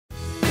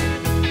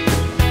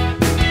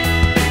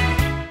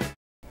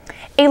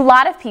A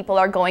lot of people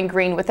are going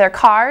green with their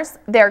cars,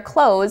 their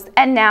clothes,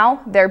 and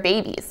now their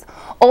babies.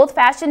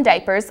 Old-fashioned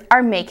diapers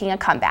are making a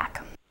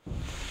comeback.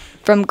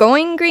 From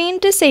going green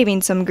to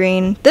saving some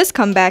green, this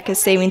comeback is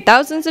saving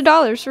thousands of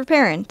dollars for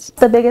parents.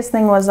 The biggest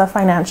thing was a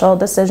financial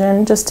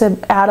decision, just to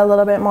add a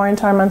little bit more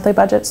into our monthly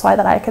budget so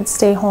that I could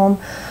stay home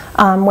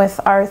with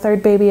our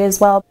third baby as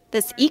well.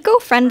 This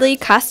eco-friendly,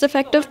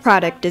 cost-effective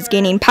product is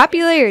gaining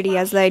popularity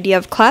as the idea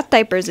of cloth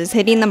diapers is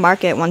hitting the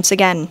market once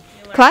again.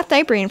 Cloth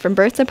diapering from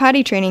birth to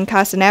potty training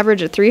costs an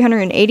average of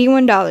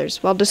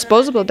 $381, while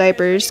disposable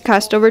diapers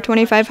cost over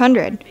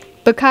 $2,500.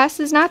 But cost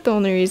is not the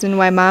only reason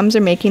why moms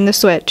are making the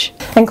switch.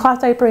 And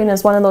cloth diapering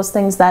is one of those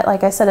things that,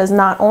 like I said, is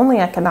not only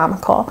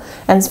economical,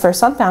 and for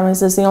some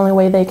families is the only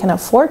way they can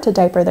afford to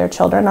diaper their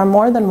children, or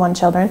more than one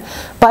children,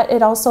 but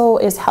it also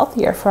is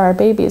healthier for our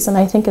babies. And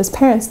I think as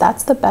parents,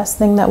 that's the best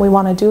thing that we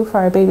want to do for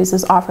our babies,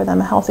 is offer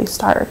them a healthy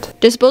start.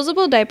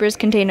 Disposable diapers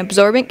contain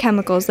absorbent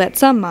chemicals that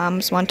some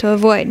moms want to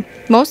avoid.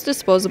 Most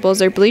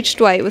disposables are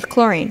bleached white with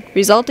chlorine,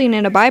 resulting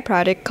in a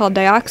byproduct called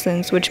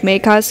dioxins, which may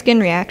cause skin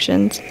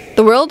reactions.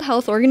 The World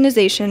Health Organization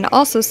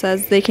also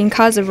says they can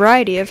cause a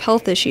variety of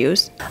health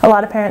issues. A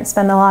lot of parents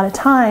spend a lot of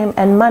time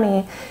and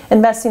money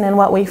investing in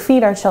what we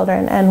feed our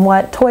children and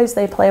what toys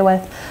they play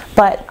with,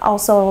 but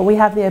also we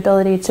have the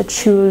ability to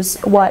choose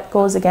what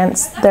goes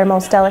against their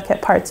most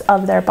delicate parts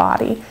of their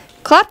body.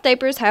 Cloth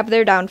diapers have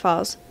their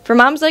downfalls. For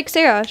moms like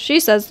Sarah, she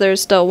says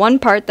there's still one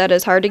part that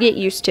is hard to get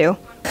used to.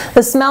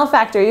 The smell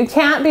factor. You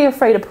can't be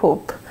afraid of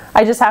poop.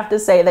 I just have to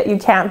say that you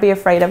can't be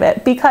afraid of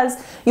it, because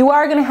you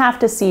are going to have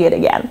to see it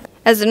again.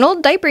 As an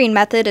old diapering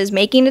method is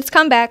making its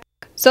comeback,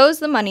 so is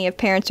the money of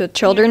parents with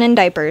children in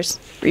diapers.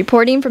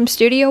 Reporting from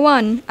Studio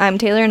One, I'm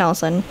Taylor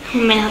Nelson.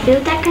 May I help you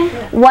with that, Greg?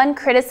 One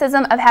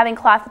criticism of having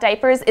cloth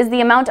diapers is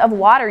the amount of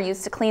water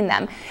used to clean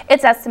them.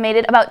 It's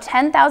estimated about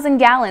 10,000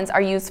 gallons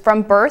are used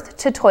from birth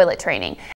to toilet training.